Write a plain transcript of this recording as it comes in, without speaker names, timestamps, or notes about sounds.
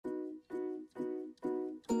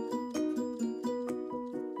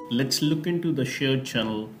Let's look into the shared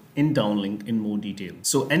channel in Downlink in more detail.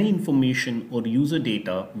 So any information or user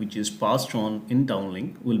data which is passed on in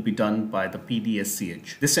Downlink will be done by the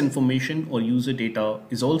PDSCH. This information or user data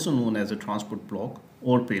is also known as a transport block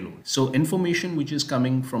or payload. So information which is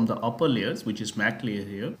coming from the upper layers, which is MAC layer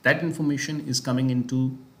here, that information is coming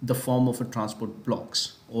into the form of a transport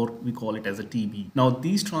blocks, or we call it as a TB. Now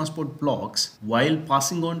these transport blocks, while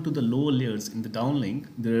passing on to the lower layers in the downlink,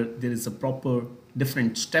 there is a proper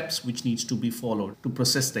different steps which needs to be followed to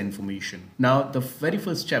process the information. Now the very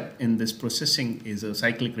first step in this processing is a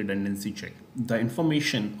cyclic redundancy check. The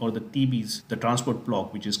information or the TBs, the transport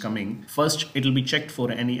block which is coming, first it will be checked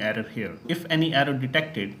for any error here. If any error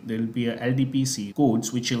detected, there will be a LDPC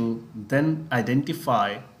codes which will then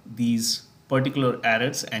identify these particular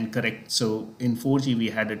errors and correct. So in 4G we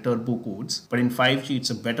had a turbo codes, but in 5G it's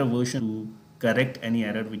a better version to correct any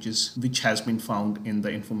error which has been found in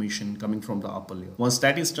the information coming from the upper layer. Once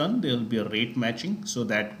that is done, there will be a rate matching, so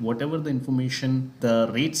that whatever the information, the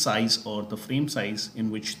rate size or the frame size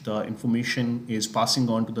in which the information is passing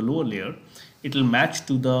on to the lower layer, it will match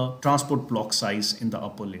to the transport block size in the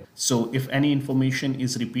upper layer. So if any information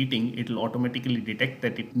is repeating, it will automatically detect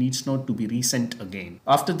that it needs not to be resent again.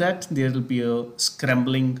 After that, there will be a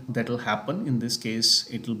scrambling that will happen. In this case,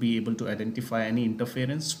 it will be able to identify any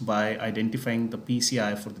interference by identifying the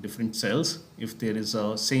PCI for the different cells. If there is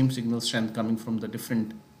a same signal strength coming from the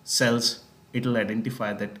different cells, it will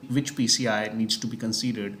identify that which PCI needs to be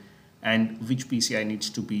considered and which PCI needs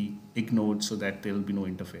to be ignored, so that there will be no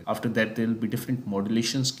interference. After that, there will be different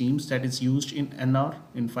modulation schemes that is used in NR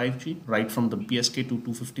in 5G, right from the PSK to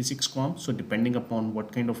 256 QAM. So depending upon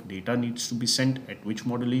what kind of data needs to be sent at which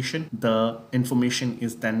modulation, the information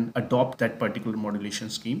is then adopt that particular modulation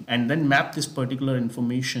scheme and then map this particular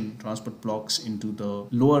information transport blocks into the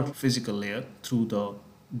lower physical layer through the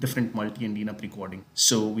different multi and DNAP recording.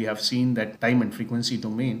 So we have seen that time and frequency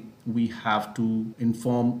domain, we have to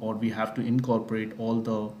inform or we have to incorporate all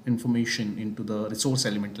the information into the resource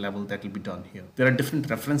element level that will be done here. There are different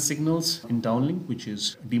reference signals in downlink, which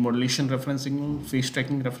is demodulation reference signal, phase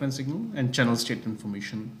tracking reference signal, and channel state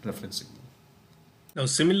information reference signal. Now,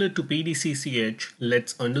 similar to PDCCH,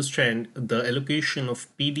 let's understand the allocation of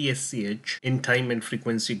PDSCH in time and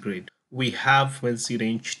frequency grid. We have frequency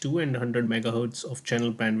range 2 and 100 megahertz of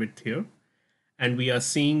channel bandwidth here, and we are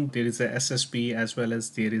seeing there is a SSB as well as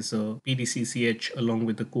there is a PDCCH along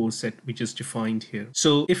with the core set which is defined here.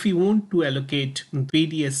 So if we want to allocate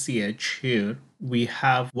PDSCH here, we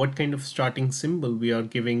have what kind of starting symbol we are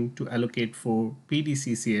giving to allocate for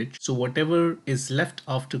PDCCH. So whatever is left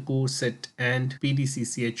after core set and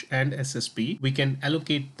PDCCH and SSB, we can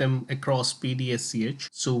allocate them across PDSCH.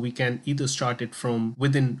 So we can either start it from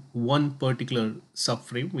within one particular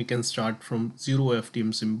subframe. We can start from 0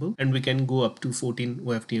 OFDM symbol and we can go up to 14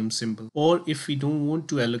 OFDM symbol. Or if we don't want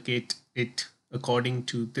to allocate it according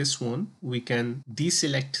to this one, we can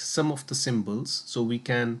deselect some of the symbols. So we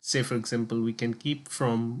can say, for example, we can keep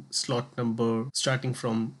from slot number, starting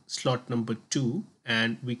from slot number 2,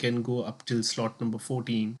 and we can go up till slot number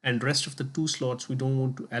 14, and rest of the 2 slots we don't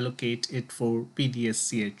want to allocate it for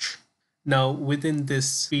PDSCH. Now within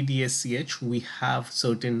this PDSCH we have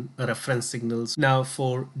certain reference signals. Now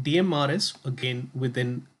for DMRS, again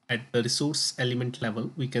within at the resource element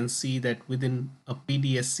level, we can see that within a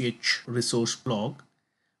PDSCH resource block,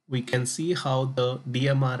 we can see how the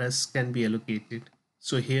DMRS can be allocated.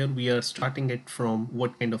 So here we are starting it from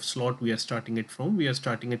what kind of slot we are starting it from. We are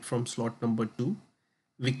starting it from slot number 2.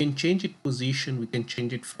 We can change its position. We can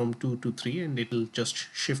change it from 2 to 3 and it will just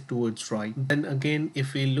shift towards right. Then again,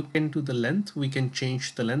 if we look into the length, we can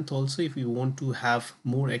change the length also. If we want to have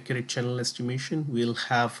more accurate channel estimation, we'll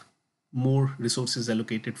have more resources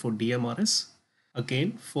allocated for DMRS.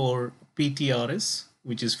 Again, for PTRS,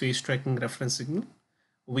 which is phase tracking reference signal,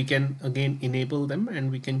 we can again enable them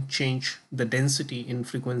and we can change the density in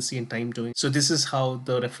frequency and time domain. So this is how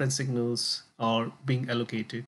the reference signals are being allocated.